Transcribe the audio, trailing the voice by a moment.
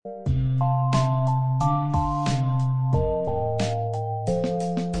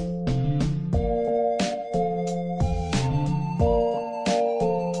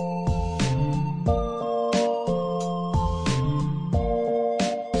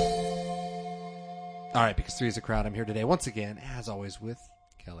All right, because 3 is a crowd. I'm here today once again, as always, with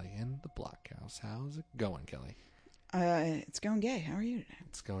Kelly in the Blockhouse. How's it going, Kelly? It's going gay. How are you today?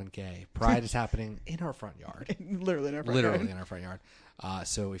 It's going gay. Pride is happening in our front yard. Literally in our front Literally yard. in our front yard.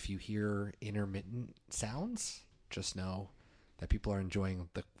 So if you hear intermittent sounds, just know that people are enjoying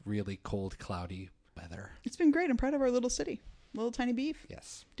the really cold, cloudy weather. It's been great. I'm proud of our little city. Little tiny beef.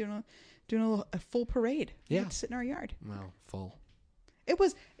 Yes. Doing a full parade. Yeah. To sit in our yard. Well, full. It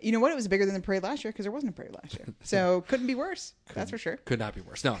was, you know what? It was bigger than the parade last year because there wasn't a parade last year. So couldn't be worse. That's for sure. Could not be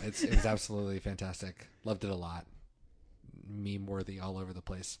worse. No, it was absolutely fantastic. Loved it a lot. Meme worthy all over the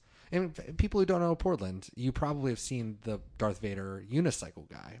place. And people who don't know Portland, you probably have seen the Darth Vader unicycle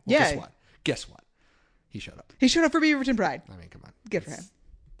guy. Well, Yeah. Guess what? He showed up. He showed up for Beaverton Pride. I mean, come on. Good for him.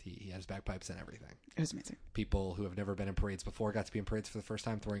 He has bagpipes and everything. It was amazing. People who have never been in parades before got to be in parades for the first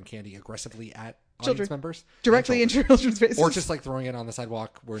time, throwing candy aggressively at Children. audience members. Directly in children's faces. Or just like throwing it on the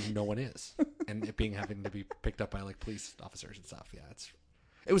sidewalk where no one is. And it having to be picked up by like police officers and stuff. Yeah,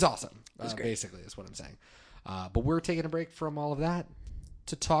 it was awesome. It was great. Basically, is what I'm saying. But we're taking a break from all of that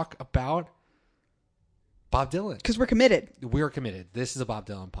to talk about Bob Dylan. Because we're committed. We're committed. This is a Bob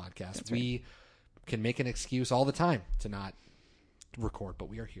Dylan podcast. That's right. We can make an excuse all the time to not record, but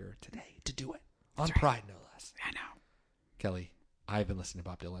we are here today to do it. On Pride, no less. I know. Kelly, I've been listening to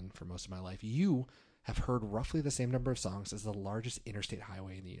Bob Dylan for most of my life. You have heard roughly the same number of songs as the largest interstate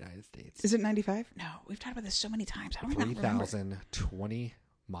highway in the United States. Is it 95? No. We've talked about this so many times. I don't even remember. 3,020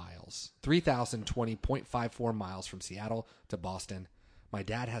 miles. 3,020.54 miles from Seattle to Boston. My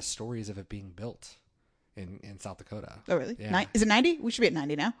dad has stories of it being built in South Dakota. Oh, really? Yeah. Is it 90? We should be at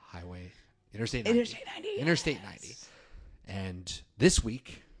 90 now. Highway. Interstate 90. Interstate 90. Interstate yes. 90. And this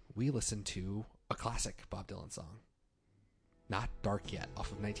week, we listened to a classic Bob Dylan song. Not Dark Yet,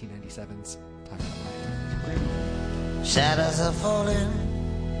 off of 1997's Time Out of Mind. Shadows are falling,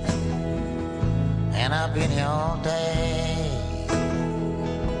 and I've been here all day.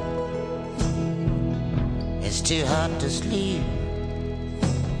 It's too hot to sleep,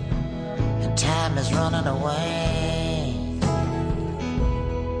 and time is running away.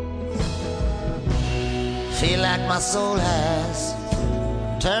 Feel like my soul has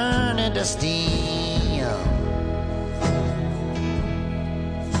turned into steam.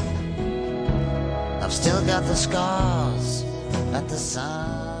 I've still got the scars at the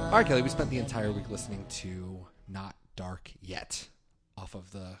sun. All right, Kelly, we spent the entire week listening to Not Dark Yet, off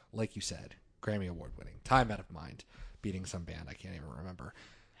of the, like you said, Grammy Award winning Time Out of Mind, beating some band I can't even remember.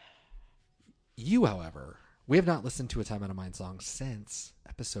 You, however, we have not listened to a Time Out of Mind song since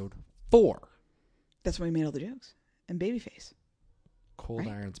episode 4. That's when we made all the jokes. And Babyface. Cold Right.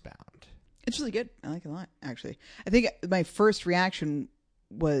 Irons Bound. It's really good. I like it a lot, actually. I think my first reaction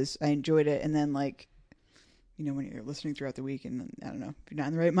was I enjoyed it. And then, like, you know, when you're listening throughout the week and, I don't know, if you're not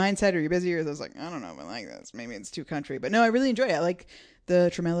in the right mindset or you're busy, or I was like, I don't know if I like this. Maybe it's too country. But no, I really enjoy it. I like the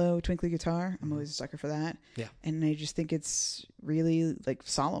tremolo twinkly guitar. I'm always a sucker for that. Yeah. And I just think it's really, like,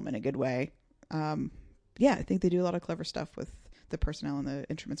 solemn in a good way. Yeah, I think they do a lot of clever stuff with the personnel and the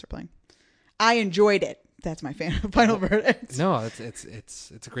instruments they're playing. I enjoyed it. That's my final verdict. No, it's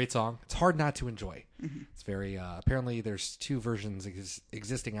a great song. It's hard not to enjoy. Mm-hmm. It's very apparently there's 2 versions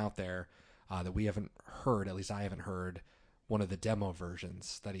existing out there that we haven't heard. At least I haven't heard one of the demo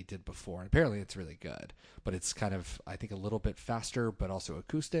versions that he did before. And apparently it's really good, but it's kind of, I think, a little bit faster, but also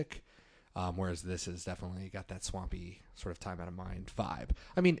acoustic. Whereas this is definitely got that swampy sort of Time Out of Mind vibe.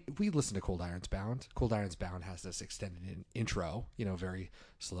 I mean, we listen to Cold Irons Bound. Cold Irons Bound has this extended intro, you know, very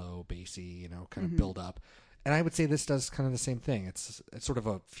slow, bassy, you know, kind of build up. And I would say this does kind of the same thing. It's sort of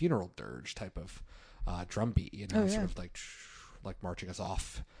a funeral dirge type of drum beat, you know, sort of like marching us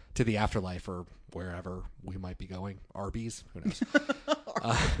off to the afterlife or wherever we might be going. Arby's, who knows?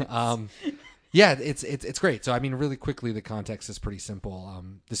 Yeah, it's great. So, I mean, really quickly, the context is pretty simple.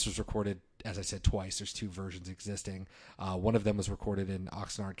 This was recorded, as I said, twice. There's 2 versions existing. One of them was recorded in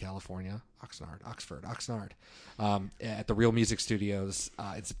Oxnard, California. Oxnard. At the Real Music Studios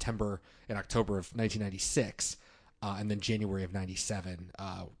in September and October of 1996. And then January of 97,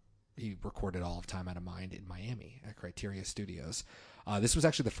 he recorded all of Time Out of Mind in Miami at Criteria Studios. This was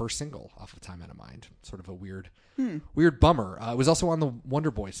actually the first single off of Time Out of Mind. Sort of a weird bummer. It was also on the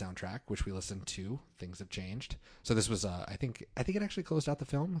Wonder Boy soundtrack, which we listened to. Things Have Changed. So this was, I think it actually closed out the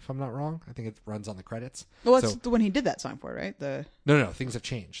film, if I'm not wrong. I think it runs on the credits. Well, that's the one he did that song for, right? No, Things Have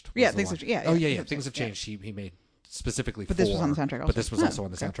Changed. Yeah, Things Have Changed. Yeah, oh, yeah. Things Have Changed. He made specifically but this was on the soundtrack also. But this was also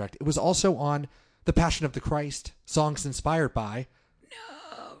on the soundtrack. It was also on The Passion of the Christ, songs inspired by...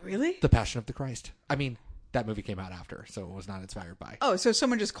 No, really? The Passion of the Christ. I mean... That movie came out after, so it was not inspired by. Oh, so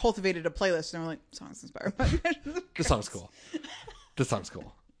someone just cultivated a playlist and they were like, songs inspired by The song's cool. The song's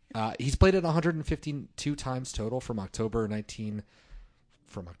cool. He's played it 152 times total from October 30.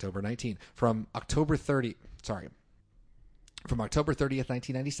 From October 30th,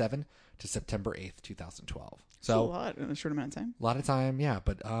 1997 to September 8th, 2012. So a lot in a short amount of time. A lot of time, yeah.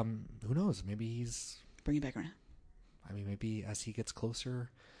 But who knows? Maybe he's Bring it back around. I mean, maybe as he gets closer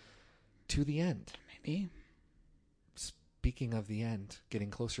to the end. Maybe. Speaking of the end, getting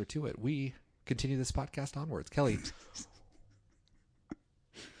closer to it, we continue this podcast onwards. Kelly,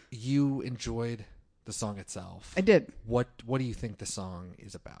 you enjoyed the song itself. I did. What do you think the song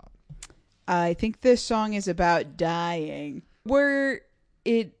is about? I think this song is about dying. Where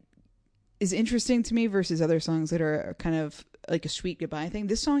it is interesting to me versus other songs that are kind of like a sweet goodbye thing,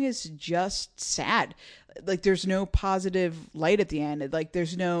 this song is just sad. Like, there's no positive light at the end. Like,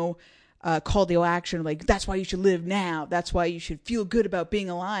 there's no call to action, like, that's why you should live now. That's why you should feel good about being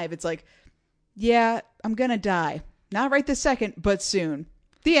alive. It's like, yeah, I'm going to die. Not right this second, but soon.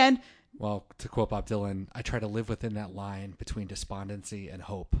 The end. Well, to quote Bob Dylan, I try to live within that line between despondency and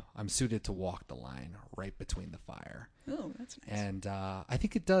hope. I'm suited to walk the line right between the fire. Oh, that's nice. And I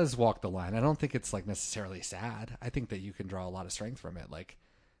think it does walk the line. I don't think it's like necessarily sad. I think that you can draw a lot of strength from it. Like,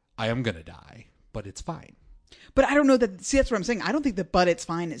 I am going to die, but it's fine. But I don't know that, see, that's what I'm saying. I don't think the but it's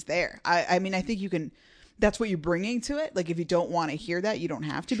fine is there. I mean, I think you can, that's what you're bringing to it. Like, if you don't want to hear that, you don't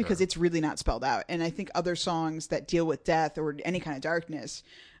have to, because it's really not spelled out. And I think other songs that deal with death or any kind of darkness,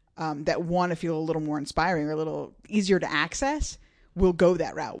 that want to feel a little more inspiring or a little easier to access, will go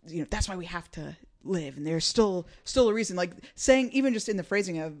that route. You know, that's why we have to live. And there's still a reason, like saying, even just in the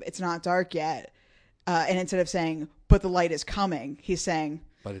phrasing of it's not dark yet. And instead of saying, but the light is coming, he's saying,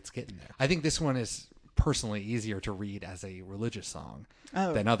 but it's getting there. I think this one is personally easier to read as a religious song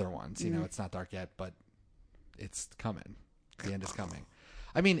than other ones. You know, it's not dark yet, but it's coming. The end is coming.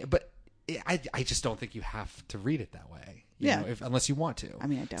 I mean, but I just don't think you have to read it that way. You know, unless you want to. I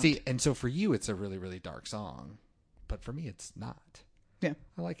mean, I don't. See, and so for you, it's a really, really dark song, but for me, it's not. Yeah,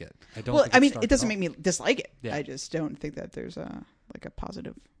 I like it. I don't. Well, think I it's mean, dark it doesn't at make me dislike it. Yeah. I just don't think that there's a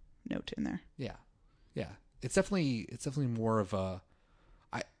positive note in there. Yeah, yeah. It's definitely more of a.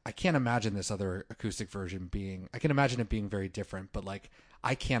 I can't imagine this other acoustic version being. I can imagine it being very different, but like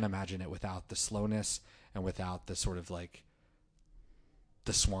I can't imagine it without the slowness and without the sort of like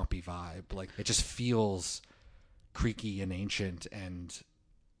the swampy vibe. Like, it just feels creaky and ancient, and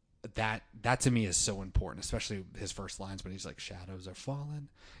that to me is so important, especially his first lines when he's like, shadows are falling.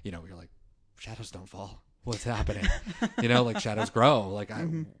 You know, you're like, shadows don't fall. What's happening? You know, like, shadows grow. Like,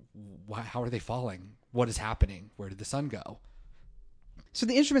 how are they falling? What is happening? Where did the sun go? So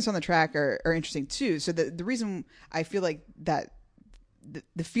the instruments on the track are interesting too. So the reason I feel like that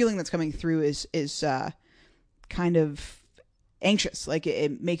the feeling that's coming through is kind of anxious. Like,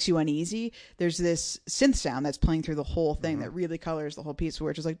 it makes you uneasy. There's this synth sound that's playing through the whole thing that really colors the whole piece,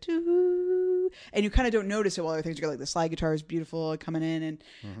 where it's just like, doo, and you kind of don't notice it while other things are like the slide guitar is beautiful coming in,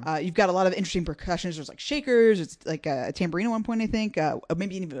 and you've got a lot of interesting percussions. There's like shakers. It's like a tambourine at one point, I think,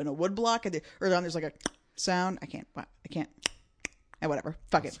 maybe even a wood block. Early on, there's like a sound. I can't. Whatever.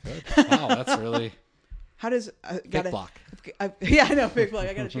 Fuck That's it. Good. Wow, that's really. How does Big block. Yeah, I know, big block.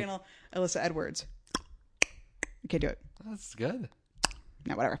 I got to channel Alyssa Edwards. I can't do it. That's good.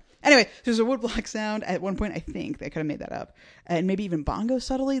 No, whatever. Anyway, there's a woodblock sound at one point, I think. They could have made that up. And maybe even bongo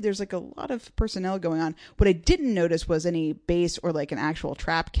subtly. There's like a lot of personnel going on. What I didn't notice was any bass or like an actual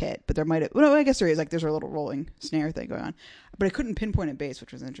trap kit, but there might have, well, I guess there is. Like, there's a little rolling snare thing going on. But I couldn't pinpoint a bass,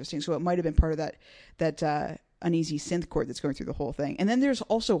 which was interesting. So it might have been part of that uneasy synth chord that's going through the whole thing. And then there's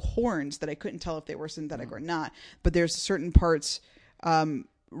also horns that I couldn't tell if they were synthetic or not. But there's certain parts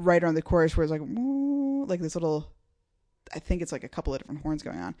right around the chorus where it's like this little, I think it's like a couple of different horns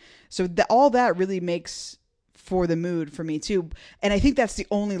going on. So all that really makes for the mood for me too. And I think that's the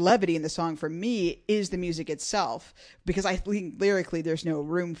only levity in the song for me is the music itself, because I think lyrically there's no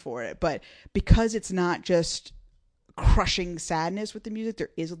room for it. But because it's not just crushing sadness with the music, there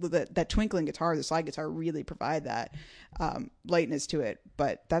is that twinkling guitar, the slide guitar really provide that lightness to it.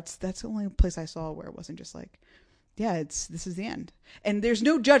 But that's the only place I saw where it wasn't just like, yeah, this is the end. And there's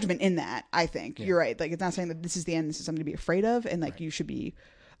no judgment in that, I think. Yeah. You're right. Like, it's not saying that this is the end, this is something to be afraid of, and like, right, you should be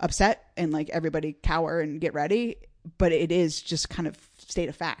upset and like everybody cower and get ready. But it is just kind of state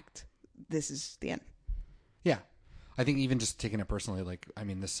of fact. This is the end. Yeah. I think even just taking it personally, like, I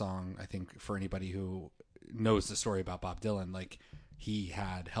mean, this song, I think for anybody who knows the story about Bob Dylan, like, he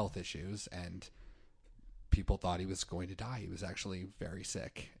had health issues and people thought he was going to die. He was actually very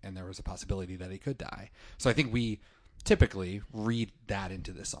sick, and there was a possibility that he could die. So I think we typically read that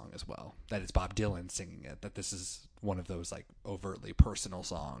into this song as well, that it's Bob Dylan singing it, that this is one of those like overtly personal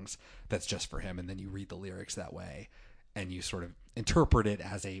songs that's just for him, and then you read the lyrics that way. and you sort of interpret it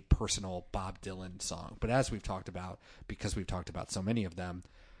as a personal Bob Dylan song. But as we've talked about, because we've talked about so many of them,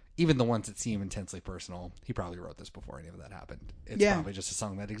 even the ones that seem intensely personal, he probably wrote this before any of that happened. It's probably just a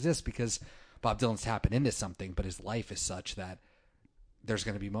song that exists because Bob Dylan's tapping into something, but his life is such that there's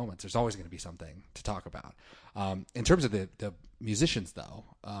going to be moments. There's always going to be something to talk about. In terms of the musicians, though,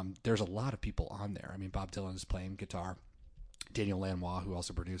 there's a lot of people on there. I mean, Bob Dylan is playing guitar. Daniel Lanois, who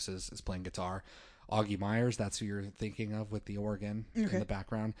also produces, is playing guitar. Augie Myers, that's who you're thinking of with the organ in the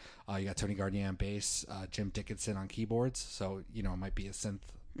background. You got Tony Gardnier on bass, Jim Dickinson on keyboards. So, it might be a synth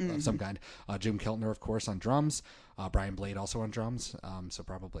of some kind. Jim Keltner, of course, on drums. Brian Blade also on drums. So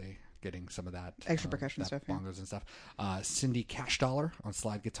probably getting some of that extra percussion stuff, bongos and stuff. Cindy Cashdollar on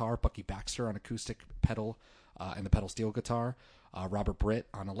slide guitar. Bucky Baxter on acoustic pedal and the pedal steel guitar. Robert Britt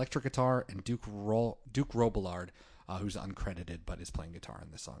on electric guitar, and Duke Robillard, who's uncredited but is playing guitar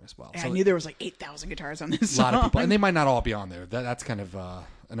in this song as well. Yeah, so I knew there was like 8,000 guitars on this song. A lot of people, and they might not all be on there. That's kind of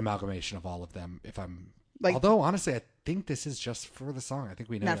an amalgamation of all of them. Although honestly, I think this is just for the song. I think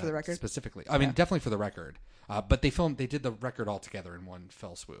we know not that for the record specifically. I mean, definitely for the record. But they did the record all together in one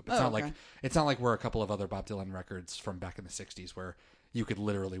fell swoop. It's not like we're a couple of other Bob Dylan records from back in the 60s where you could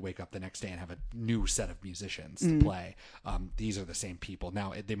literally wake up the next day and have a new set of musicians to play. These are the same people.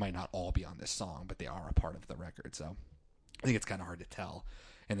 Now, they might not all be on this song, but they are a part of the record. So I think it's kind of hard to tell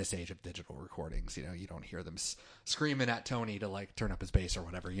in this age of digital recordings. You don't hear them screaming at Tony to like turn up his bass or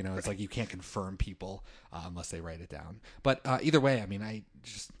whatever. It's like you can't confirm people unless they write it down. But either way, I mean,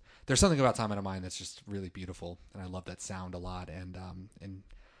 there's something about Time Out of Mind that's just really beautiful, and I love that sound a lot. And I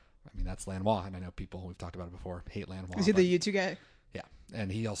mean, that's Lanois, and I know people, we've talked about it before, hate Lanois. Is he the U2 guy? Yeah, and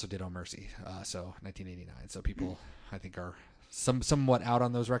he also did Oh Mercy, so 1989. So people, I think, are somewhat out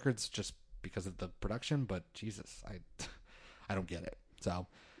on those records just because of the production. But Jesus, I don't get it. So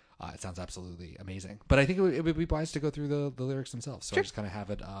it sounds absolutely amazing. But I think it would be wise to go through the lyrics themselves. So I just kind of have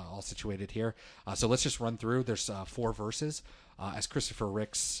it all situated here. So let's just run through. There's 4 verses. As Christopher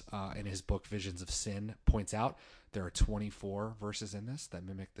Ricks in his book Visions of Sin points out, there are 24 verses in this that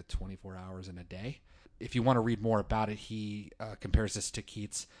mimic the 24 hours in a day. If you want to read more about it, he compares this to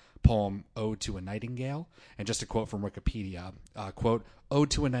Keats' poem Ode to a Nightingale. And just a quote from Wikipedia, quote,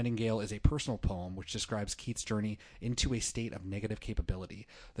 Ode to a Nightingale is a personal poem which describes Keats' journey into a state of negative capability.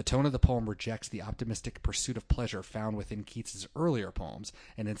 The tone of the poem rejects the optimistic pursuit of pleasure found within Keats' earlier poems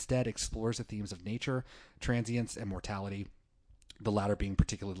and instead explores the themes of nature, transience, and mortality, the latter being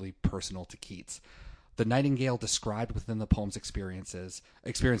particularly personal to Keats. The nightingale described within the poem's experiences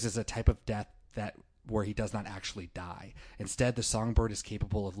a type of death where he does not actually die. Instead, the songbird is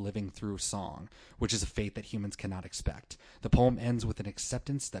capable of living through song, which is a fate that humans cannot expect. The poem ends with an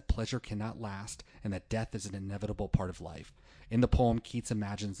acceptance that pleasure cannot last and that death is an inevitable part of life. In the poem, Keats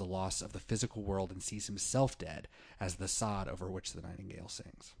imagines the loss of the physical world and sees himself dead as the sod over which the nightingale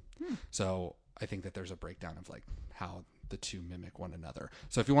sings. So I think that there's a breakdown of like how the two mimic one another.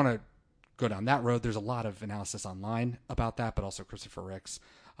 So if you want to go down that road, there's a lot of analysis online about that, but also Christopher Ricks,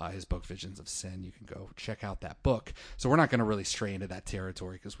 his book Visions of Sin, you can go check out that book. So we're not going to really stray into that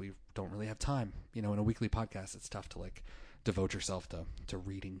territory because we don't really have time. In a weekly podcast, it's tough to like devote yourself to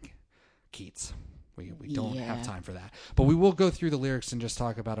reading Keats. We don't have time for that, but we will go through the lyrics and just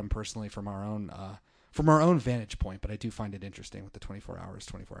talk about them personally from our own vantage point. But I do find it interesting with the 24 hours,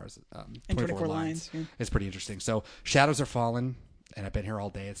 24 lines. Yeah. It's pretty interesting. So shadows are falling, and I've been here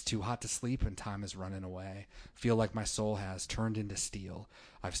all day. It's too hot to sleep, and time is running away. Feel like my soul has turned into steel.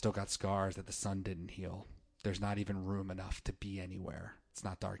 I've still got scars that the sun didn't heal. There's not even room enough to be anywhere. It's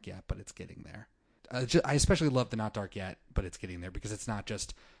not dark yet, but it's getting there. I especially love the not dark yet, but it's getting there, because it's not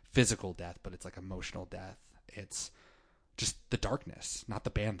just physical death, but it's like emotional death. It's just the darkness, not the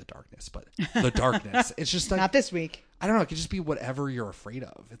band The Darkness, but the darkness. It's just like, not this week. I don't know. It could just be whatever you're afraid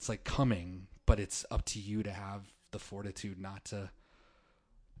of. It's like coming, but it's up to you to have the fortitude not to,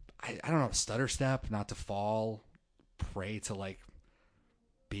 I don't know, stutter step, not to fall prey to like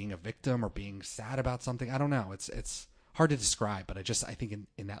being a victim or being sad about something. I don't know. It's hard to describe, but I think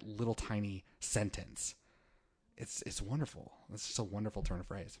in that little tiny sentence, it's wonderful. It's just a wonderful turn of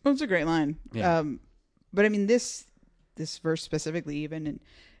phrase. Well, it's a great line. Yeah. But I mean, this verse specifically, even, and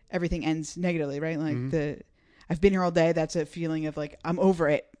everything ends negatively, right? Like I've been here all day. That's a feeling of like, I'm over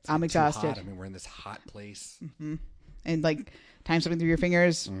it. I'm exhausted. Hot. I mean, we're in this hot place. Mm-hmm. And like time slipping through your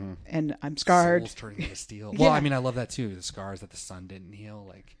fingers, and I'm scarred. Soul's turning into steel. Well, I mean, I love that too. The scars that the sun didn't heal.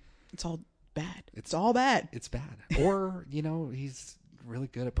 Like, it's all bad. It's all bad. It's bad. Or, he's really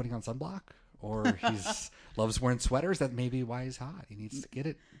good at putting on sunblock, or he's loves wearing sweaters. That may be why he's hot. He needs to get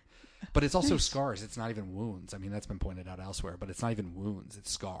it But it's also Nice. scars. It's not even wounds. I mean, that's been pointed out elsewhere, but it's not even wounds.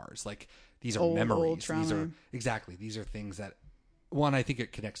 It's scars. Like, these are Old memories. trauma. These are things that, one, I think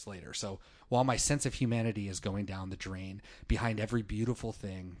it connects later. So while my sense of humanity is going down the drain, behind every beautiful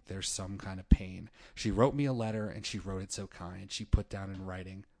thing, there's some kind of pain. She wrote me a letter, and she wrote it so kind. She put down in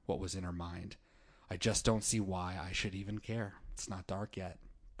writing what was in her mind. I just don't see why I should even care. It's not dark yet,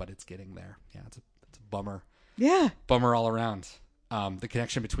 but it's getting there. Yeah, it's a bummer. Yeah. Bummer all around. The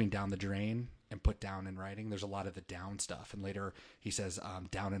connection between down the drain and put down in writing, there's a lot of the down stuff. And later he says,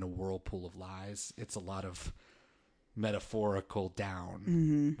 down in a whirlpool of lies. It's a lot of metaphorical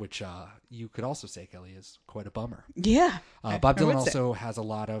down, which you could also say, Kelly, is quite a bummer. Yeah. Bob I Dylan would say. also has a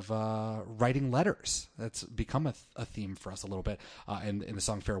lot of writing letters. That's become a theme for us a little bit. In the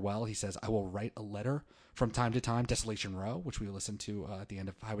song Farewell, he says, I will write a letter from time to time. Desolation Row, which we listened to at the end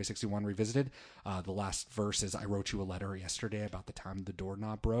of Highway 61 Revisited. The last verse is, I wrote you a letter yesterday about the time the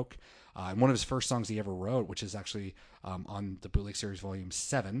doorknob broke. And one of his first songs he ever wrote, which is actually on the Bootleg Series Volume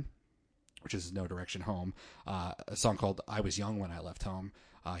 7, which is No Direction Home, a song called I Was Young When I Left Home.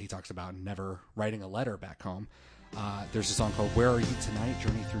 He talks about never writing a letter back home. There's a song called Where Are You Tonight?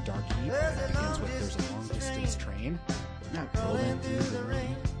 Journey Through Dark Heat. It begins with There's a Long Distance Train. Rolling through the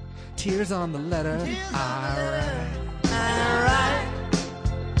rain. Tears on the letter I write.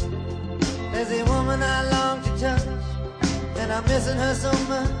 There's a woman I long to touch, and I'm missing her so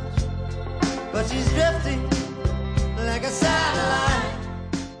much, but she's drifting like a satellite.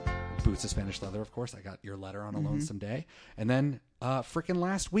 Boots of Spanish Leather, of course. I got Your Letter on a Lonesome Day. And then freaking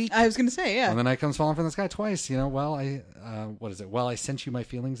last week, I was going to say, yeah. When the Night Comes Falling from the Sky twice, what is it? Well, I sent you my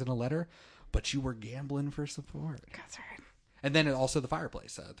feelings in a letter, but you were gambling for support. That's right. And then also the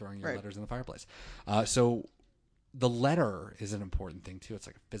fireplace, throwing your Right. letters in the fireplace. So the letter is an important thing, too. It's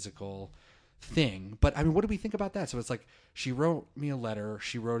like a physical thing. But, I mean, what do we think about that? So it's like, she wrote me a letter.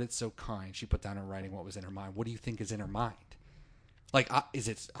 She wrote it so kind. She put down in writing what was in her mind. What do you think is in her mind? Like, is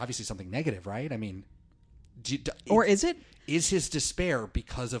it obviously something negative, right? I mean, Or is it? Is his despair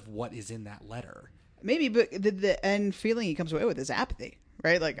because of what is in that letter? Maybe, but the end feeling he comes away with is apathy,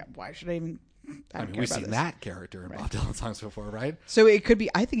 right? Like, why should I even... I don't care we've about seen this. that character in Bob Dylan songs before, right? So it could be,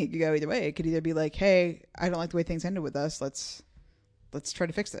 I think it could go either way. It could either be like, hey, I don't like the way things ended with us. Let's try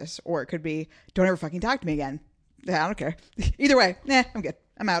to fix this. Or it could be, don't ever fucking talk to me again. Yeah, I don't care. Either way, I'm good.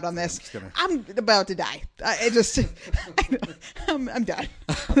 I'm out on this. I'm about to die. I'm done.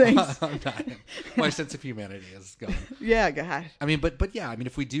 Thanks. I'm done. My sense of humanity is gone. Yeah, God. I mean, but yeah, I mean,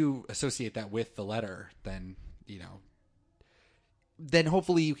 if we do associate that with the letter, then, then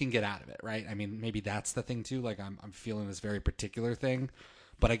hopefully you can get out of it, right? I mean, maybe that's the thing too. Like, I'm feeling this very particular thing,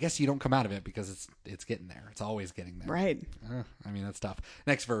 but I guess you don't come out of it because it's getting there. It's always getting there. Right. I mean, that's tough.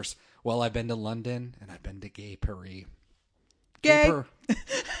 Next verse. Well, I've been to London and I've been to Gay Paris. Gay.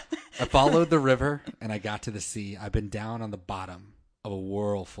 I followed the river and I got to the sea. I've been down on the bottom of a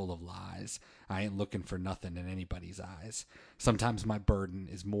whirl full of lies. I ain't looking for nothing in anybody's eyes. Sometimes my burden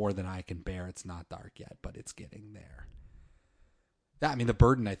is more than I can bear. It's not dark yet, but it's getting there. I mean, the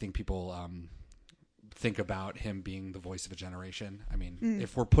burden, I think people think about him being the voice of a generation. I mean,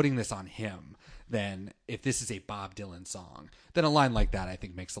 if we're putting this on him, then if this is a Bob Dylan song, then a line like that I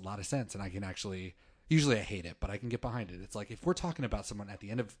think makes a lot of sense. And I can actually, usually I hate it, but I can get behind it. It's like if we're talking about someone at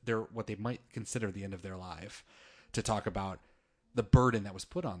the end of what they might consider the end of their life, to talk about the burden that was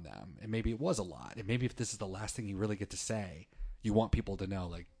put on them, and maybe it was a lot, and maybe if this is the last thing you really get to say, you want people to know,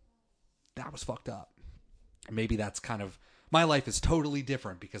 like, that was fucked up. And maybe that's kind of, my life is totally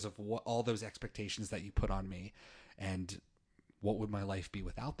different because of all those expectations that you put on me. And what would my life be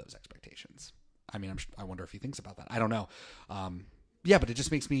without those expectations? I mean, I wonder if he thinks about that. I don't know. Yeah, but it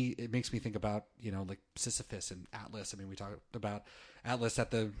just makes me think about, like Sisyphus and Atlas. I mean, we talked about Atlas at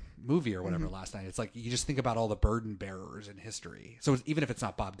the movie or whatever last night. It's like, you just think about all the burden bearers in history. So even if it's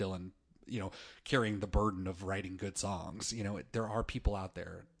not Bob Dylan, carrying the burden of writing good songs, there are people out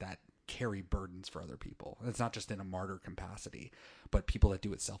there that carry burdens for other people. And it's not just in a martyr capacity, but people that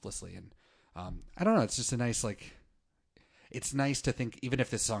do it selflessly. And I don't know, it's just a nice, like, it's nice to think, even if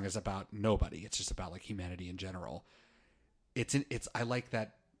this song is about nobody, it's just about like humanity in general. I like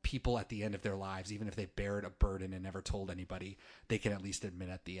that people at the end of their lives, even if they bared a burden and never told anybody, they can at least admit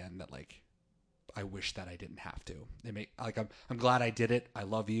at the end that, like, I wish that I didn't have to. I'm glad I did it. I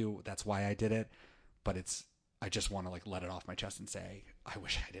love you. That's why I did it. But I just want to, like, let it off my chest and say, I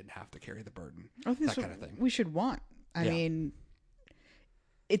wish I didn't have to carry the burden. That kind of thing. We should want. I mean,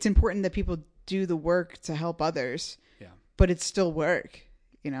 it's important that people do the work to help others. Yeah. But it's still work.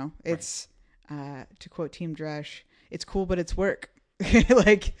 It's to quote Team Dresch, it's cool, but it's work.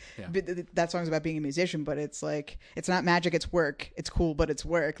 Like Yeah. that song's about being a musician, but it's like it's not magic, it's work. It's cool, but it's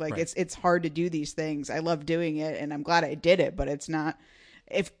work. Like Right. it's hard to do these things. I love doing it, and I'm glad I did it, but it's not.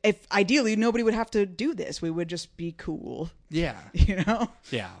 If ideally nobody would have to do this, we would just be cool, Yeah. you know.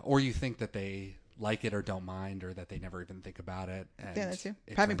 Yeah. Or you think that they like it or don't mind, or that they never even think about it. And Yeah, that too.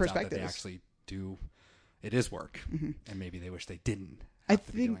 it Having turns out that they perspectives. actually do. It is work, and maybe they wish they didn't I have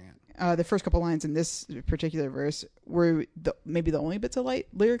to be think doing it. the first couple lines in this particular verse were maybe the only bits of light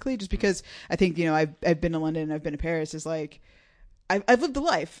lyrically, just because I think, you know, I've been to London, I've been to Paris. Is like I've lived a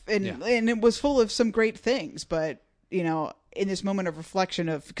life, and Yeah. and it was full of some great things, but you know, in this moment of reflection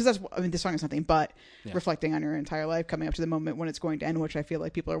of, because that's, I mean, this song is nothing but Yeah. reflecting on your entire life, coming up to the moment when it's going to end, which I feel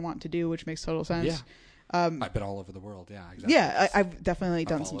like people are wanting to do, which makes total sense. Yeah. I've been all over the world. Yeah, exactly. Yeah, Just- I've definitely I've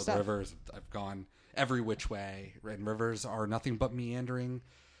done some followed stuff. rivers. I've gone every which way, and rivers are nothing but meandering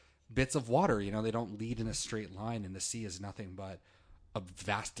bits of water. You know, they don't lead in a straight line, and the sea is nothing but a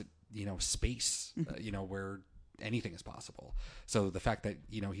vast, you know, space. You know, where anything is possible. So the fact that,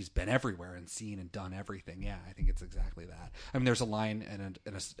 you know, he's been everywhere and seen and done everything, yeah, I think it's exactly that. I mean, there's a line in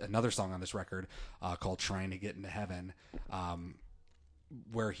another song on this record called "Trying to Get into Heaven."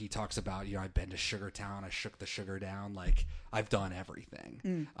 Where he talks about, you know, I've been to Sugar Town, I shook the sugar down, like I've done everything.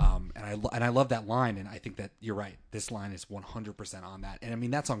 And I love that line, and I think that you're right. This line is 100% on that. And I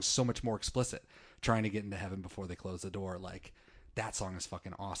mean, that song's so much more explicit. Trying to get into heaven before they close the door, like that song is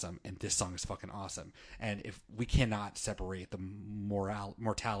fucking awesome, and this song is fucking awesome. And if we cannot separate the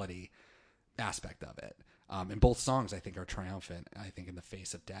mortality aspect of it, and both songs I think are triumphant. I think in the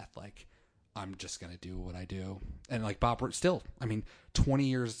face of death, like, I'm just going to do what I do. And like Bob, still, I mean, 20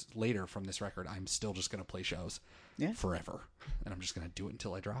 years later from this record, I'm still just going to play shows forever. And I'm just going to do it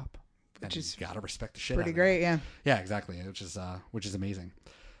until I drop. Which is got to respect the shit Pretty out of great, that. yeah. Yeah, exactly. Which is amazing.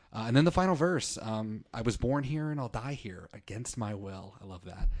 And then the final verse, I was born here and I'll die here against my will. I love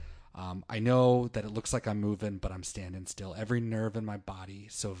that. I know that it looks like I'm moving, but I'm standing still. Every nerve in my body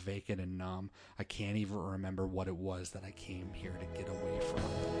so vacant and numb. I can't even remember what it was that I came here to get away from.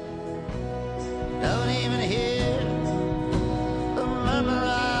 Don't even hear the murmur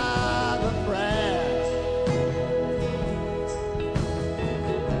of a prayer.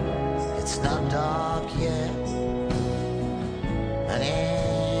 It's not dark yet, and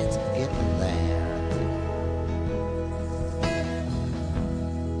it's getting there.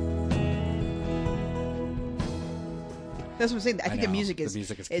 That's what I'm saying. I think the know. music The is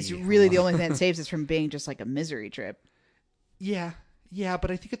music is is key. really the only thing that saves us from being just like a misery trip. Yeah,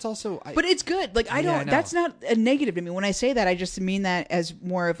 but I think it's also. But it's good. Like, I don't. I know. That's not a negative to me. When I say that, I just mean that as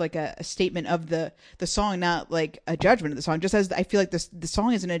more of like a statement of the song, not like a judgment of the song. Just as I feel like the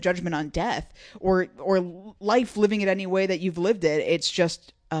song isn't a judgment on death or life, living it any way that you've lived it. It's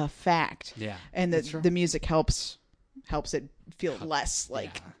just a fact. Yeah, and that's true. the music helps it feel less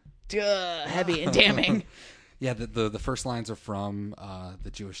like heavy and damning. Yeah, the first lines are from the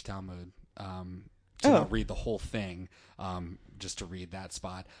Jewish Talmud. To not read the whole thing, just to read that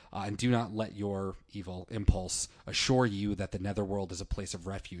spot. And do not let your evil impulse assure you that the netherworld is a place of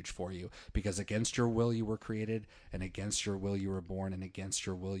refuge for you, because against your will you were created, and against your will you were born, and against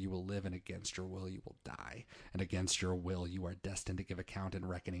your will you will live, and against your will you will die, and against your will you are destined to give account and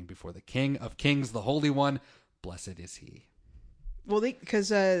reckoning before the King of Kings, the Holy One. Blessed is he. Well, because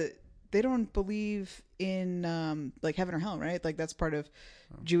they don't believe in like heaven or hell, right? Like that's part of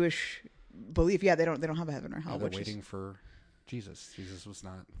Jewish belief. Yeah, they don't have a heaven or hell. They're Which waiting is for Jesus. Jesus was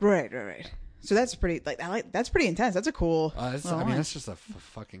not. right. So that's pretty that's pretty intense. That's a cool. I little mean, line. that's just a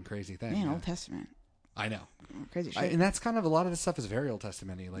fucking crazy thing. Man, yeah. Old Testament, I know. crazy shit. And that's kind of a lot of this stuff is very Old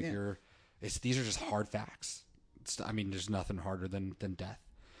Testament-y. Like Yeah. these are just hard facts. I mean, there's nothing harder than death.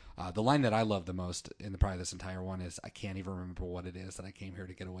 The line that I love the most in probably this entire one is, I can't even remember what it is that I came here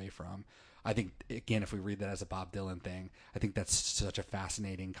to get away from. I think, again, if we read that as a Bob Dylan thing, I think that's such a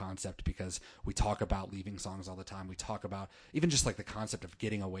fascinating concept, because we talk about leaving songs all the time. We talk about even just like the concept of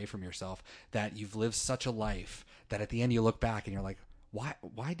getting away from yourself, that you've lived such a life that at the end you look back and you're like,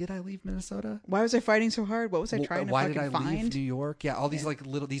 why did I leave Minnesota? Why was I fighting so hard? What was I trying to Why fucking did I find? leave New York? Yeah, all these like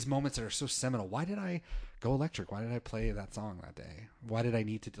these moments that are so seminal. Why did I go electric? Why did I play that song that day? Why did I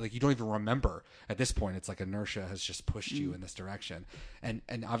need to, like, you don't even remember at this point. It's like inertia has just pushed you in this direction. And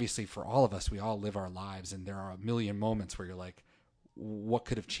obviously for all of us, we all live our lives, and there are a million moments where you're like, what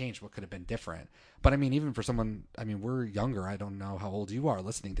could have changed? What could have been different? But I mean, even for someone, I mean, we're younger. I don't know how old you are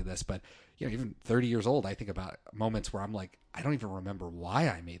listening to this, but you know, even 30 years old, I think about moments where I'm like, I don't even remember why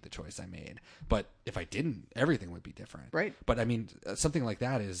I made the choice I made. But if I didn't, everything would be different. Right. But I mean, something like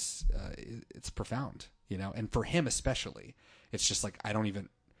that is, it's profound, you know, and for him especially, it's just like, I don't even,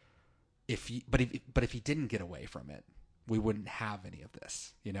 if he didn't get away from it, we wouldn't have any of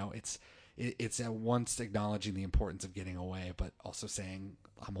this. You know, it's at once acknowledging the importance of getting away, but also saying,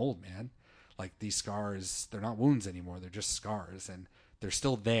 I'm old, man. Like, these scars, they're not wounds anymore. They're just scars, and they're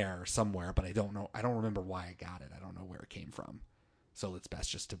still there somewhere, but I don't know. I don't remember why I got it. I don't know where it came from. So it's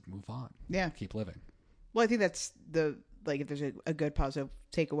best just to move on. Yeah. Keep living. Well, I think that's if there's a good positive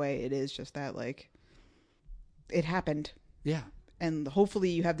takeaway, it is just that, like, it happened. Yeah. And hopefully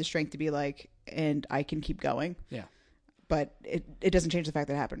you have the strength to be like, and I can keep going. Yeah. But it doesn't change the fact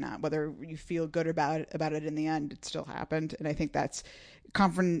that it happened. Not whether you feel good about it in the end, it still happened. And I think that's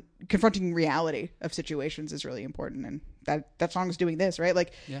confronting reality of situations is really important. And that song is doing this, right?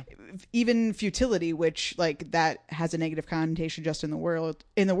 Like, even futility, which, like, that has a negative connotation just in the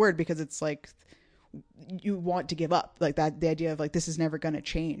word, because it's like you want to give up, like that, the idea of like, this is never going to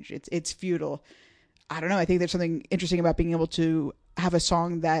change. It's futile. I don't know. I think there's something interesting about being able to have a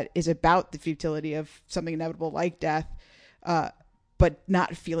song that is about the futility of something inevitable like death, but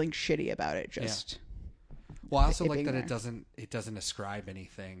not feeling shitty about it. Just well, I also like that there. it doesn't ascribe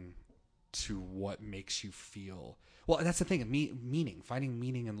anything to what makes you feel. Well, that's the thing. Meaning, finding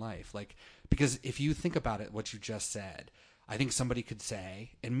meaning in life. Like, because if you think about it, what you just said, I think somebody could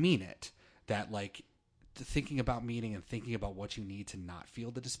say and mean it, that like, thinking about meaning and thinking about what you need to not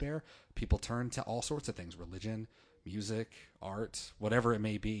feel the despair, people turn to all sorts of things: religion, music, art, whatever it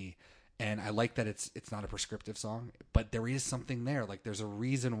may be. And I like that it's not a prescriptive song, but there is something there. Like, there's a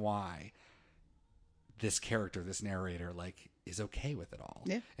reason why this character, this narrator, like, is okay with it all.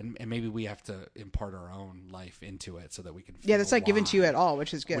 Yeah. And maybe we have to impart our own life into it so that we can feel that's not given to you at all,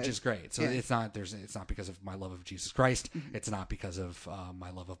 which is good. Which is great. So it's not because of my love of Jesus Christ. Mm-hmm. It's not because of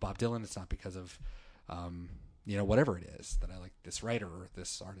my love of Bob Dylan. It's not because of whatever it is that I like this writer or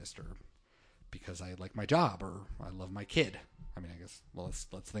this artist, or because I like my job or I love my kid. I mean, I guess, well,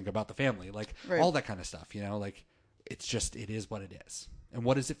 let's think about the family, like all that kind of stuff, like it is what it is. And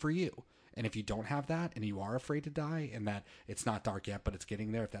what is it for you? And if you don't have that and you are afraid to die and that it's not dark yet, but it's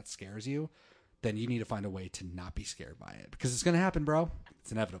getting there, if that scares you, then you need to find a way to not be scared by it, because it's going to happen, bro.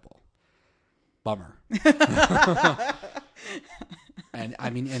 It's inevitable. Bummer. And I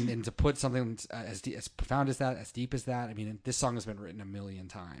mean, and to put something as profound as that, as deep as that, I mean, this song has been written a million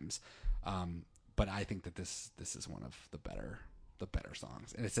times, but I think that this is one of the better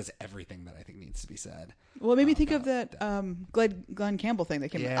songs, and it says everything that I think needs to be said. Well, maybe think of that Glenn Campbell thing that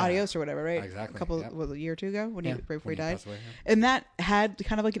came out, Adios or whatever, right? Exactly. A year or two ago right before he died, and that had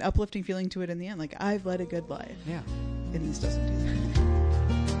kind of like an uplifting feeling to it in the end. Like, I've led a good life. Yeah, and this doesn't do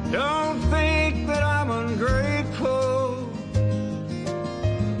that. Don't think that I'm ungrateful.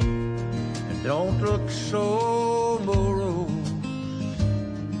 Don't look so morose.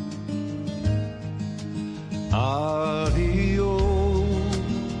 Adios.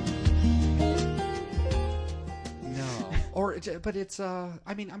 No, but it's I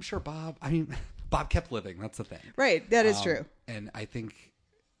mean, I'm sure Bob kept living. That's the thing, right? That is true. And I think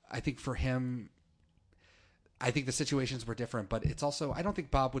for him, I think the situations were different, but it's also, I don't think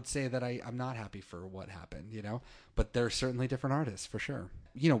Bob would say that I'm not happy for what happened, but they're certainly different artists for sure.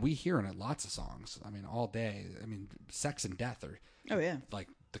 We hear in it lots of songs. I mean, all day. I mean, sex and death are like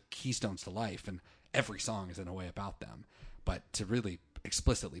the keystones to life, and every song is in a way about them. But to really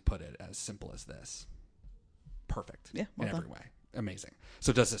explicitly put it as simple as this, perfect. Yeah, well in done. every way. Amazing.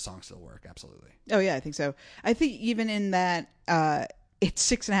 So does this song still work? Absolutely. Oh yeah, I think so. I think even in that,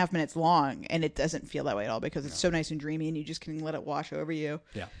 it's 6.5 minutes long, and it doesn't feel that way at all, because it's so nice and dreamy, and you just can let it wash over you.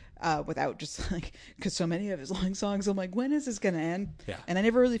 Yeah. Without just like, because so many of his long songs, I'm like, when is this going to end? Yeah. And I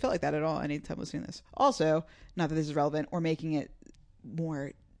never really felt like that at all anytime listening to this. Also, not that this is relevant or making it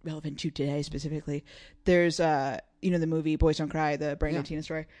more relevant to today specifically, there's the movie Boys Don't Cry, the Brandon Tina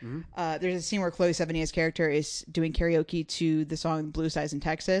story. Mm-hmm. There's a scene where Chloe Sevigny's character is doing karaoke to the song Blue Skies in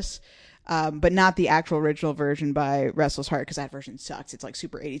Texas, but not the actual original version by Restless Heart, because that version sucks. It's like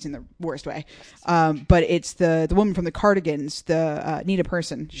super 80s in the worst way. But it's the woman from the Cardigans, the Nita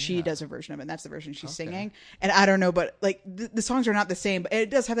Person. She does a version of it, and that's the version she's singing. And I don't know, but like the songs are not the same, but it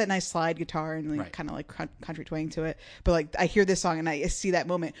does have that nice slide guitar and like, kind of like country twang to it. But like, I hear this song and I see that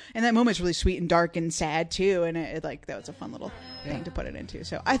moment, and that moment's really sweet and dark and sad too. And it like, that was a fun little thing to put it into.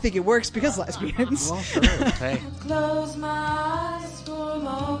 So I think it works because lesbians. Well, sure. Hey. Close my eyes for a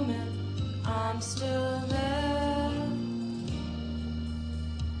moment. I'm still there.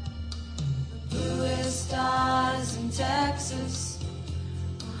 The bluest stars in Texas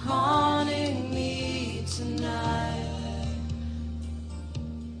are haunting me tonight.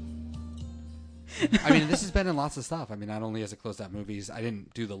 I mean, this has been in lots of stuff. I mean, not only has it closed out movies, I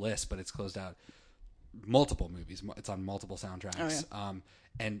didn't do the list, but it's closed out multiple movies. It's on multiple soundtracks.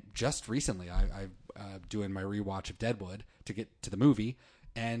 And just recently, I'm doing my rewatch of Deadwood to get to the movie.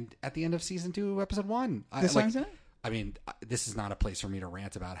 And at the end of season 2, episode 1, The song's in it? I mean, this is not a place for me to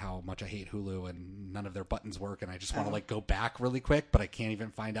rant about how much I hate Hulu and none of their buttons work, and I just want to go back really quick, but I can't even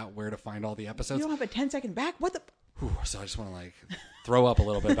find out where to find all the episodes. You don't have a 10-second back? What the? So I just want to throw up a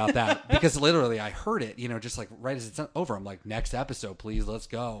little bit about that because literally I heard it, just right as it's over, I'm like, next episode, please, let's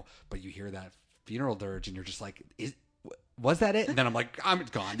go. But you hear that funeral dirge and you're just like, was that it? And then I'm like, I'm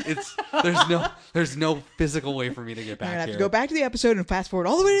gone. There's no physical way for me to get back I'm gonna have here. to go back to the episode and fast forward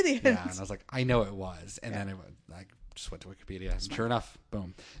all the way to the end. Yeah, and I was like, I know it was, and then I just went to Wikipedia, and sure enough,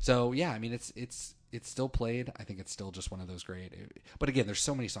 boom. So yeah, I mean, it's still played. I think it's still just one of those great. But again, there's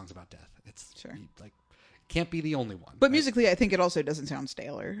so many songs about death. It's can't be the only one. But musically, I think it also doesn't sound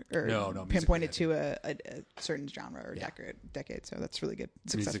stale or no, pinpointed to a certain genre or decade. So that's really good.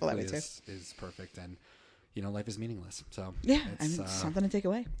 Successful that way too. Is perfect, and life is meaningless. So yeah, it's something to take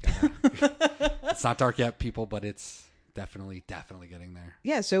away. It's not dark yet, people, but it's definitely getting there.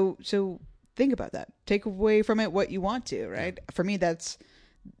 Yeah. So think about that. Take away from it what you want to. Right. Yeah. For me,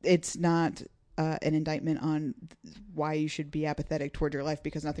 it's not an indictment on why you should be apathetic toward your life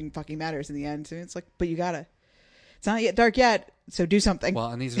because nothing fucking matters in the end. And it's like, but you gotta. It's not yet dark yet, so do something. Well,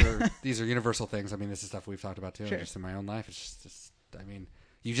 and these are universal things. I mean, this is stuff we've talked about too, just in my own life. It's just I mean,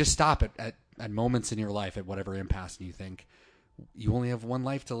 you just stop at moments in your life at whatever impasse, and you think you only have one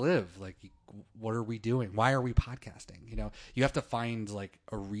life to live. Like, what are we doing? Why are we podcasting? You have to find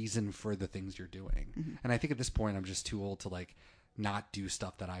a reason for the things you're doing. Mm-hmm. And I think at this point, I'm just too old to not do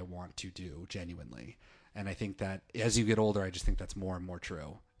stuff that I want to do genuinely. And I think that as you get older, I just think that's more and more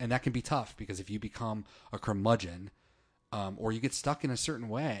true. And that can be tough because if you become a curmudgeon or you get stuck in a certain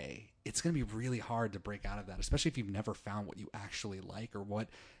way, it's going to be really hard to break out of that, especially if you've never found what you actually like or what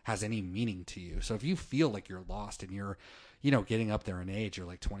has any meaning to you. So if you feel like you're lost and you're, getting up there in age,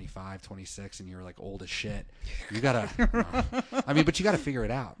 you're 25, 26, and you're old as shit, you got to, but you got to figure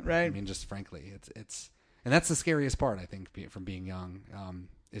it out. Right. I mean, just frankly, it's, and that's the scariest part, I think, from being young,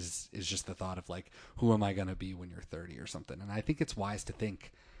 is just the thought of who am I going to be when you're 30 or something? And I think it's wise to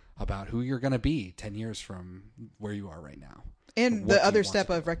think about who you're going to be 10 years from where you are right now. And the other step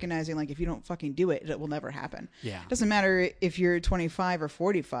of recognizing, if you don't fucking do it, it will never happen. Yeah. It doesn't matter if you're 25 or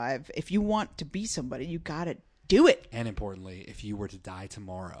 45. If you want to be somebody, you got to do it. And importantly, if you were to die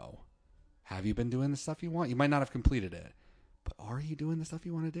tomorrow, have you been doing the stuff you want? You might not have completed it, but are you doing the stuff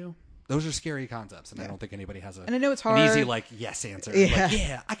you want to do? Those are scary concepts, and I don't think anybody has and I know it's hard. An easy yes answer.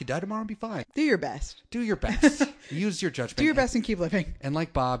 Yeah. I could die tomorrow and be fine. Do your best. Do your best. Use your judgment. Do your best and keep living. And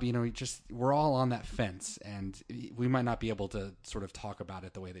like Bob, we're all on that fence, and we might not be able to sort of talk about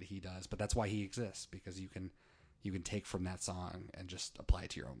it the way that he does, but that's why he exists, because you can take from that song and just apply it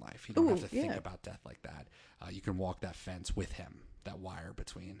to your own life. You don't have to think about death like that. You can walk that fence with him, that wire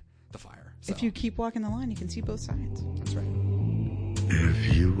between the fire. So, if you keep walking the line, you can see both sides. That's right.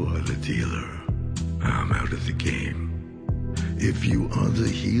 If you are the dealer, I'm out of the game. If you are the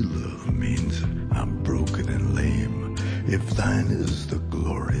healer, means I'm broken and lame. If thine is the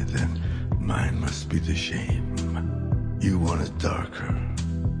glory, then mine must be the shame. You want it darker,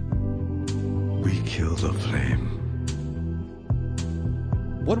 we kill the flame.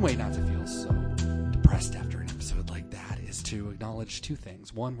 One way not to feel so depressed after an episode like that is to acknowledge two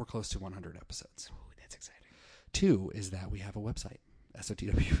things. One, we're close to 100 episodes. Oh, that's exciting. Two is that we have a website.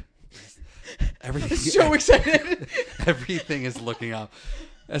 SOTW. Everything. So excited. Everything is looking up.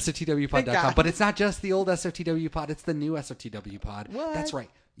 SOTWpod.com. But it's not just the old SOTW pod. It's the new SOTW pod. What? That's right.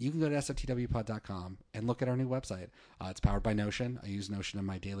 You can go to SOTWpod.com and look at our new website. It's powered by Notion. I use Notion in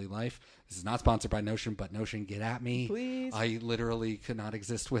my daily life. This is not sponsored by Notion, but Notion, get at me. Please. I literally could not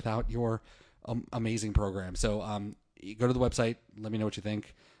exist without your amazing program. So you go to the website. Let me know what you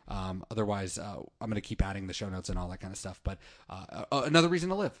think. Otherwise, I'm going to keep adding the show notes and all that kind of stuff. But another reason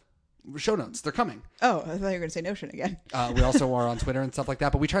to live. Show notes. They're coming. Oh, I thought you were going to say Notion again. We also are on Twitter and stuff like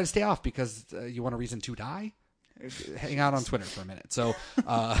that. But we try to stay off because you want a reason to die? Hang out on Twitter for a minute. So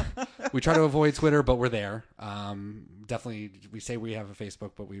we try to avoid Twitter, but we're there. Definitely, we say we have a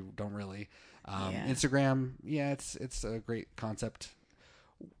Facebook, but we don't really. Instagram, it's a great concept.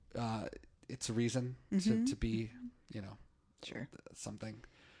 It's a reason to be, sure, something.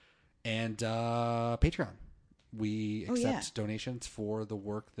 And Patreon. We accept donations for the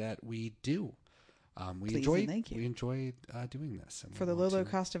work that we do. We enjoy doing this. And for the low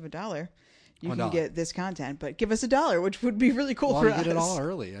cost of $1, you can get this content, but give us $1, which would be really cool for us. You get it all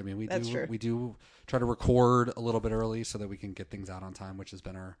early. I mean, we do try to record a little bit early so that we can get things out on time, which has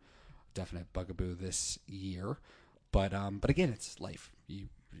been our definite bugaboo this year. But again, it's life. You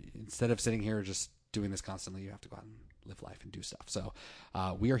instead of sitting here just doing this constantly, you have to go out and live life and do stuff. So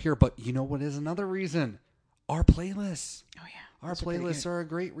we are here. But you know what is another reason? Our playlists. Oh, yeah. Our playlists are a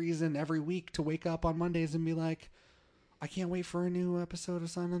great reason every week to wake up on Mondays and be like, I can't wait for a new episode of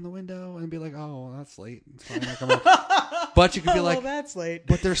Sun on the Window, and be like, oh, that's late. It's fine. I'll come on. But you could be like, well, that's late.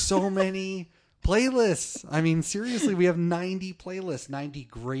 but there's so many playlists. I mean, seriously, we have 90 playlists, 90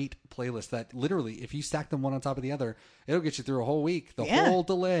 great playlists that literally, if you stack them one on top of the other, it'll get you through a whole week. The whole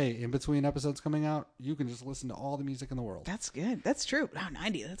delay in between episodes coming out, you can just listen to all the music in the world. That's good. That's true. Wow,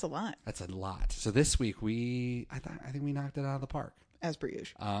 90. That's a lot. That's a lot. So this week, I think we knocked it out of the park. As per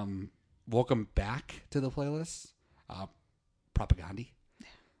usual. Welcome back to the playlist. Propaganda.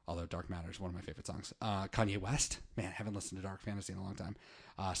 Although Dark Matter is one of my favorite songs. Kanye West. Man, I haven't listened to Dark Fantasy in a long time.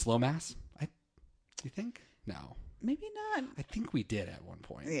 Slow Mass. You think? No. Maybe not. I think we did at one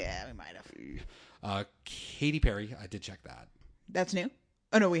point. Yeah, we might have. Katy Perry. I did check that. That's new?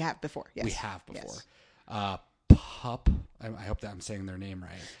 Oh, no, we have before. Yes. We have before. Yes. Pup. I hope that I'm saying their name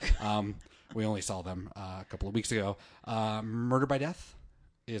right. We only saw them a couple of weeks ago. Murder by Death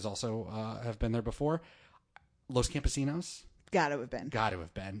is also have been there before. Los Campesinos. Got to have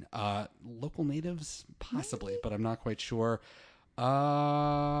been. Local Natives, possibly, but I'm not quite sure.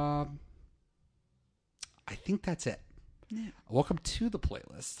 I think that's it. Yeah. Welcome to the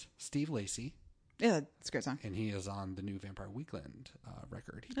playlist, Steve Lacy. Yeah, that's a great song. And he is on the new Vampire Weekend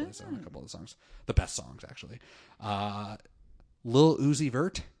record. He plays on a couple of the songs. The best songs, actually. Lil Uzi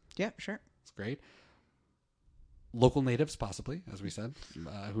Vert. Yeah, sure. It's great. Local Natives, possibly, as we said.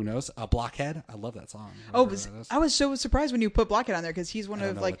 Who knows? Blockhead. I love that song. I was so surprised when you put Blockhead on there because he's one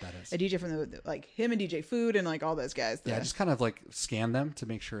of like a DJ from like him and DJ Food and like all those guys. Yeah, I just kind of like scan them to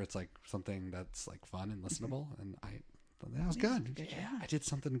make sure it's like something that's like fun and listenable. And that was good. Yeah, I did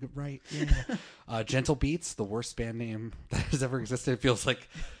something good right. Yeah. Gentle Beats, the worst band name that has ever existed. It feels like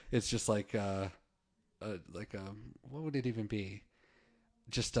it's just like what would it even be?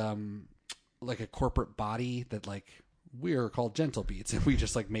 Just like a corporate body that like we're called Gentle Beats and we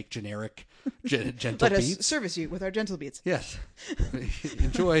just like make generic gentle Let beats. us service you with our Gentle Beats. Yes.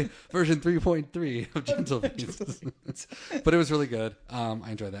 Enjoy version 3.3 of Gentle Beats. But it was really good. I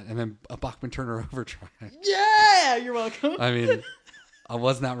enjoyed that. And then a Bachman Turner Overdrive. Yeah, you're welcome. I mean, I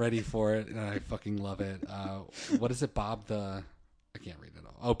was not ready for it and I fucking love it. What is it? I can't read it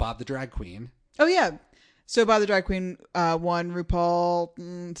all. Oh, Bob the Drag Queen. Oh yeah. So Bob the Drag Queen won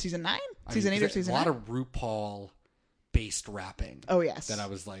RuPaul season 9? Season 8 or season 9? A lot of RuPaul-based rapping. Oh, yes. That I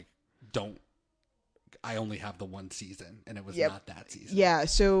was like, I only have the one season, and it was not that season. Yeah,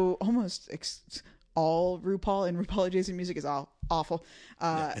 so almost all RuPaul and RuPaul Adjacent music is awful.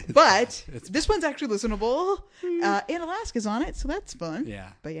 But this one's actually listenable. And Alaska's on it, so that's fun.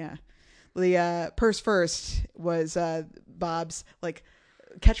 Yeah. But yeah. The Purse First was Bob's, like,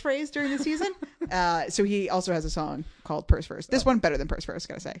 catchphrase during the season. So he also has a song called Purse First. This one better than Purse First,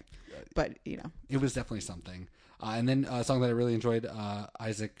 gotta say. But it was definitely something. And then a song that I really enjoyed,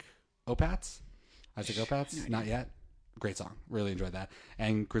 Isaac Opatz. Not Yet. Great song. Really enjoyed that.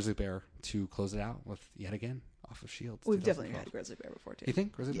 And Grizzly Bear to close it out with Yet Again off of Shields. We've definitely had Grizzly Bear before too. You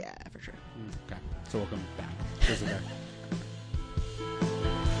think Grizzly Bear? Yeah, for sure. Okay. So welcome back, Grizzly Bear.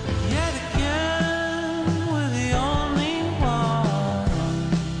 Yet again, we're the only one.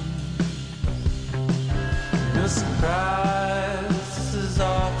 No surprise, this is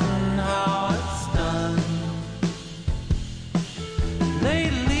often how it's done.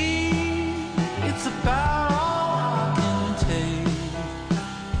 Lately, it's about all I can take.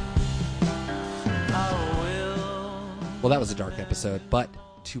 I will. Well, that was a dark episode, but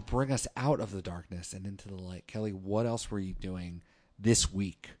to bring us out of the darkness and into the light, Kelly, what else were you doing this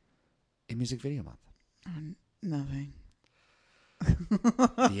week in Music Video Month? Nothing.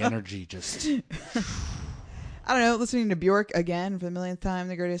 The energy just... I don't know, listening to Bjork again for the millionth time,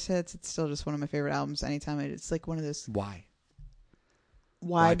 the greatest hits. It's still just one of my favorite albums anytime. It's like one of those... Why?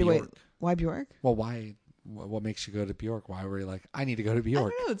 Why Bjork? Why Bjork? Well, why? What makes you go to Bjork? Why were you like, I need to go to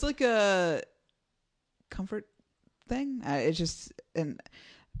Bjork? I don't know. It's like a comfort thing. It's just... and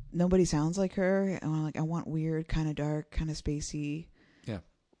nobody sounds like her. I want weird, kind of dark, kind of spacey. Yeah.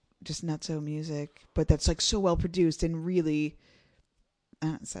 Just nutso music. But that's like so well produced and really...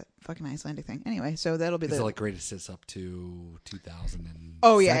 it's that fucking Icelandic thing. Anyway, so that'll be Is it like greatest hits up to 2000?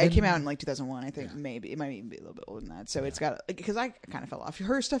 Oh yeah, it came out in like 2001. I think maybe it might even be a little bit older than that. So it's got because I kind of fell off.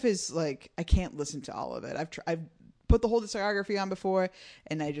 Her stuff is like I can't listen to all of it. I've put the whole discography on before,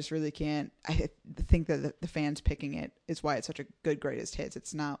 and I just really can't. I think that the fans picking it is why it's such a good greatest hits.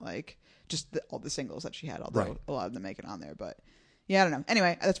 It's not like just all the singles that she had, although a lot of them make it on there. But yeah, I don't know.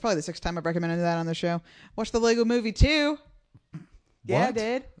 Anyway, that's probably the 6th time I've recommended that on the show. Watch the Lego Movie 2. Yeah, I What?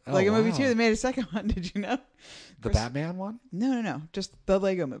 did. Oh, Lego Movie wow. 2. They made a second one. Did you know? The Chris- Batman one? No. Just the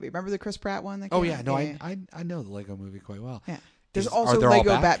Lego Movie. Remember the Chris Pratt one? That Oh came yeah, out? no, Yeah. I know the Lego movie quite well. Yeah. There's Are also they all Lego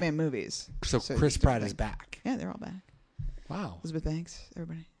back? Batman movies. So So Chris it's Pratt different is thing. back. Yeah, they're all back. Wow. Elizabeth Banks,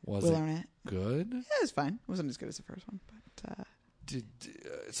 everybody. Was Will it Arnett. good? Yeah, it was fine. It wasn't as good as the first one, but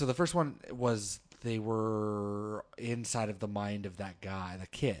So the first one was they were inside of the mind of that guy, the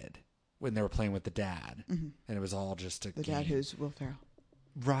kid, when they were playing with the dad, and it was all just a the game. dad who's Will Ferrell.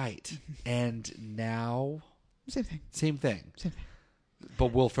 Right. And now Same thing. same thing. Same thing. But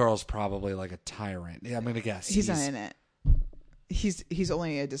Will Ferrell's probably like a tyrant. Yeah, I'm gonna guess He's not in it. He's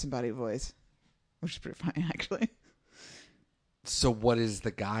only a disembodied voice, which is pretty funny actually. So what is the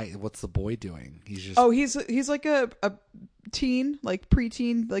guy? What's the boy doing? He's just Oh, he's like a teen, like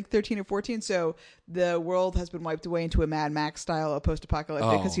preteen, like 13 or 14. So the world has been wiped away into a Mad Max style of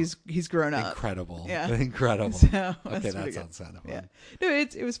post-apocalyptic because he's grown up. incredible. Yeah. Incredible. So, Okay, that's that pretty sounds kind of fun. Yeah, no,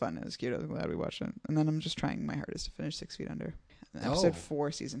 it was fun. It was cute. I was glad we watched it. And then I'm just trying my hardest to finish 6 Feet Under, episode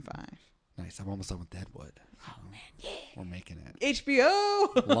 4, season 5. Nice. I'm almost done with Deadwood. Oh man, yeah. We're making it.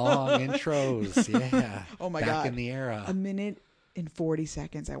 HBO. Long intros. Yeah. Oh my Back God. in the era. A minute and 40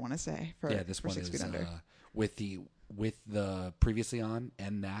 seconds, I want to say. This for one 6 is Feet Under. with the previously on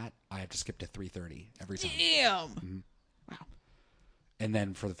and that I have to skip to 3:30 every time. Damn. Wow. And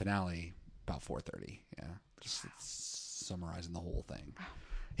then for the finale, about 4:30. Yeah, just summarizing the whole thing.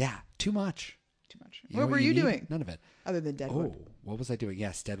 Yeah, too much. Too much. You know What were you need? doing? None of it. Other than Deadwood. Oh, what was I doing?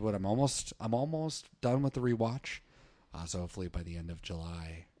 Yes, Deadwood. I'm almost done with the rewatch. So hopefully by the end of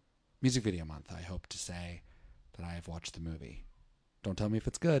July, music video month, I hope to say that I have watched the movie. Don't tell me if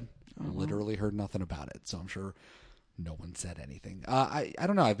it's good. I literally heard nothing about it, so I'm sure no one said anything. I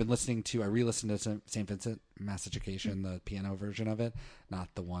don't know. I've been I re-listened to St. Vincent Mass Education, the piano version of it, not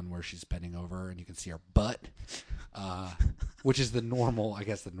the one where she's bending over and you can see her butt, which is the normal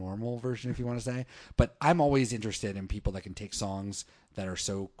version, if you want to say. But I'm always interested in people that can take songs that are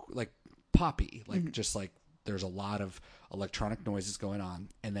so like poppy, like just like there's a lot of electronic noises going on,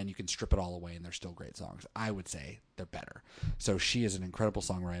 and then you can strip it all away and they're still great songs. I would say they're better. So she is an incredible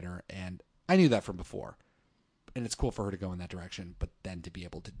songwriter, and I knew that from before. And it's cool for her to go in that direction, but then to be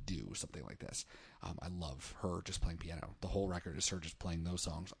able to do something like this. I love her just playing piano. The whole record is her just playing those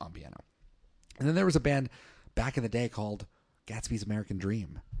songs on piano. And then there was a band back in the day called Gatsby's American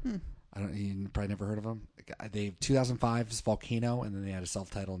Dream. You probably never heard of them. 2005's Volcano, and then they had a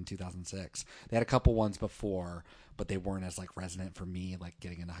self-titled in 2006. They had a couple ones before, but they weren't as like resonant for me, like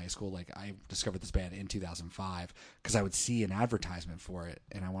getting into high school. Like I discovered this band in 2005 because I would see an advertisement for it,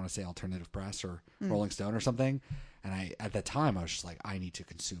 and I want to say Alternative Press or Rolling Stone or something. And at that time I was just like, I need to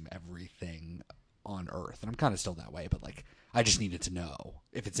consume everything on earth, and I'm kind of still that way, but like I just needed to know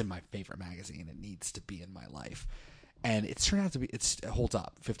if it's in my favorite magazine, it needs to be in my life. And it's turned out to be, it holds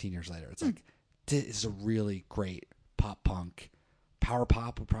up 15 years later. It's like, this is a really great pop punk, power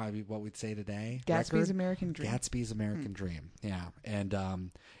pop would probably be what we'd say today. Gatsby's record. American Dream. Gatsby's American Dream. Yeah.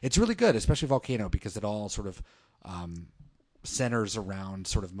 And it's really good, especially Volcano, because it all sort of centers around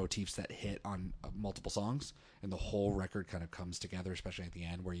sort of motifs that hit on multiple songs. And the whole record kind of comes together, especially at the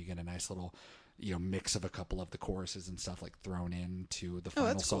end, where you get a nice little, mix of a couple of the choruses and stuff like thrown into the final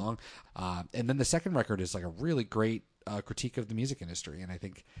that's cool. song. And then the second record is like a really great critique of the music industry. And I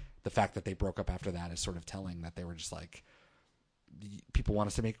think the fact that they broke up after that is sort of telling that they were just like, people want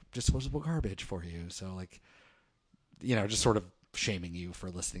us to make disposable garbage for you. So like, just sort of shaming you for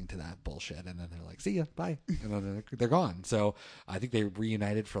listening to that bullshit. And then they're like, see ya, bye. And then they're gone. So I think they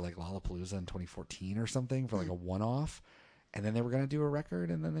reunited for like Lollapalooza in 2014 or something for like a one-off. And then they were going to do a record,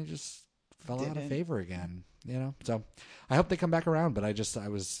 and then they just fell out of favor again, So I hope they come back around, but I'm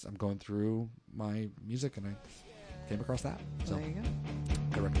going through my music and I came across that. So There you go.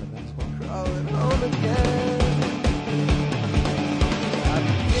 I recommend that as well. Calling home again. I've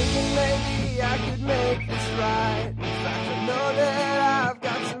been thinking maybe I could make this right. In fact, I know that I've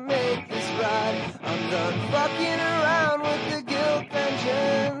got to make this right. I'm done fucking around with the guilt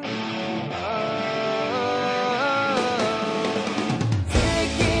engine.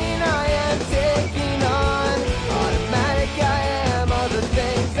 Taking, I am taking on. Automatic, I am all the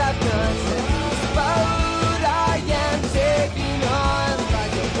things I've done. This boat I am taking on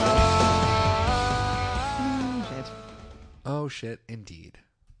like a boat. Oh shit, indeed.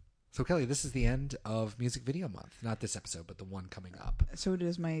 So Kelly, this is the end of Music Video Month. Not this episode, but the one coming up. So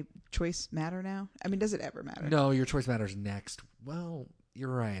does my choice matter now? I mean, does it ever matter? No, your choice matters next. Well, you're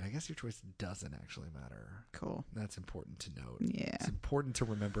right. I guess your choice doesn't actually matter. Cool. That's important to note. Yeah. It's important to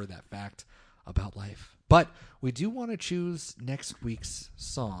remember that fact about life. But we do want to choose next week's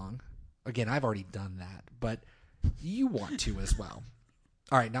song. Again, I've already done that, but you want to as well.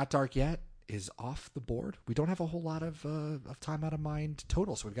 All right, Not Dark Yet is off the board. We don't have a whole lot of Time Out of Mind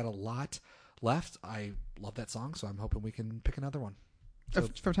total, so we've got a lot left. I love that song, so I'm hoping we can pick another one. So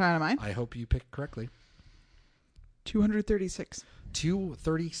From Time Out of Mind? I hope you pick correctly. 236.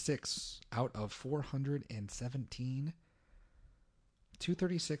 236 out of 417.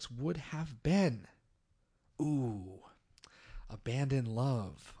 236 would have been, Abandoned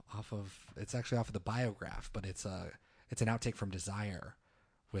Love it's actually off of the Biograph, but it's an outtake from Desire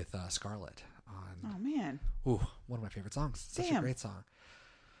with Scarlett on. Oh man. One of my favorite songs. Such a Damn. great song.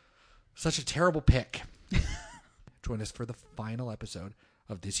 Such a terrible pick. Join us for the final episode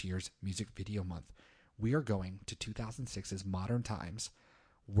of this year's Music Video Month. We are going to 2006's Modern Times.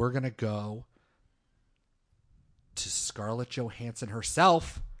 We're going to go to Scarlett Johansson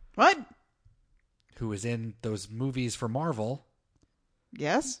herself. What? Who is in those movies for Marvel.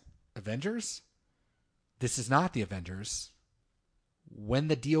 Yes? Avengers? This is not the Avengers. When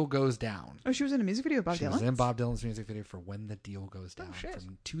the Deal Goes Down. Oh, she was in a music video with Bob She Dylan? was in Bob Dylan's music video for When the Deal Goes Down shit.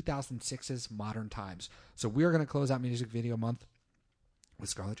 from 2006's Modern Times. So we're going to close out Music Video Month with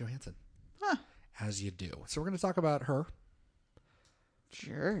Scarlett Johansson. Huh. As you do. So we're going to talk about her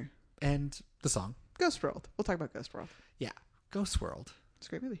Sure. and the song. Ghost World. We'll talk about Ghost World. Yeah. Ghost World. It's a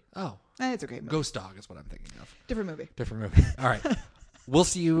great movie. Oh. It's a great movie. Ghost Dog is what I'm thinking of. Different movie. Different movie. All right. We'll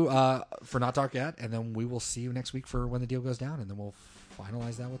see you for Not Dark Yet, and then we will see you next week for When the Deal Goes Down, and then we'll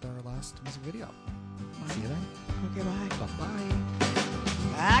finalize that with our last music video. See you then. Okay, bye. Bye-bye.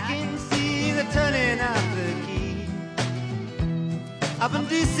 I can see the turning of the key. I've been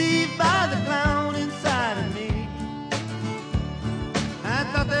deceived by the clown.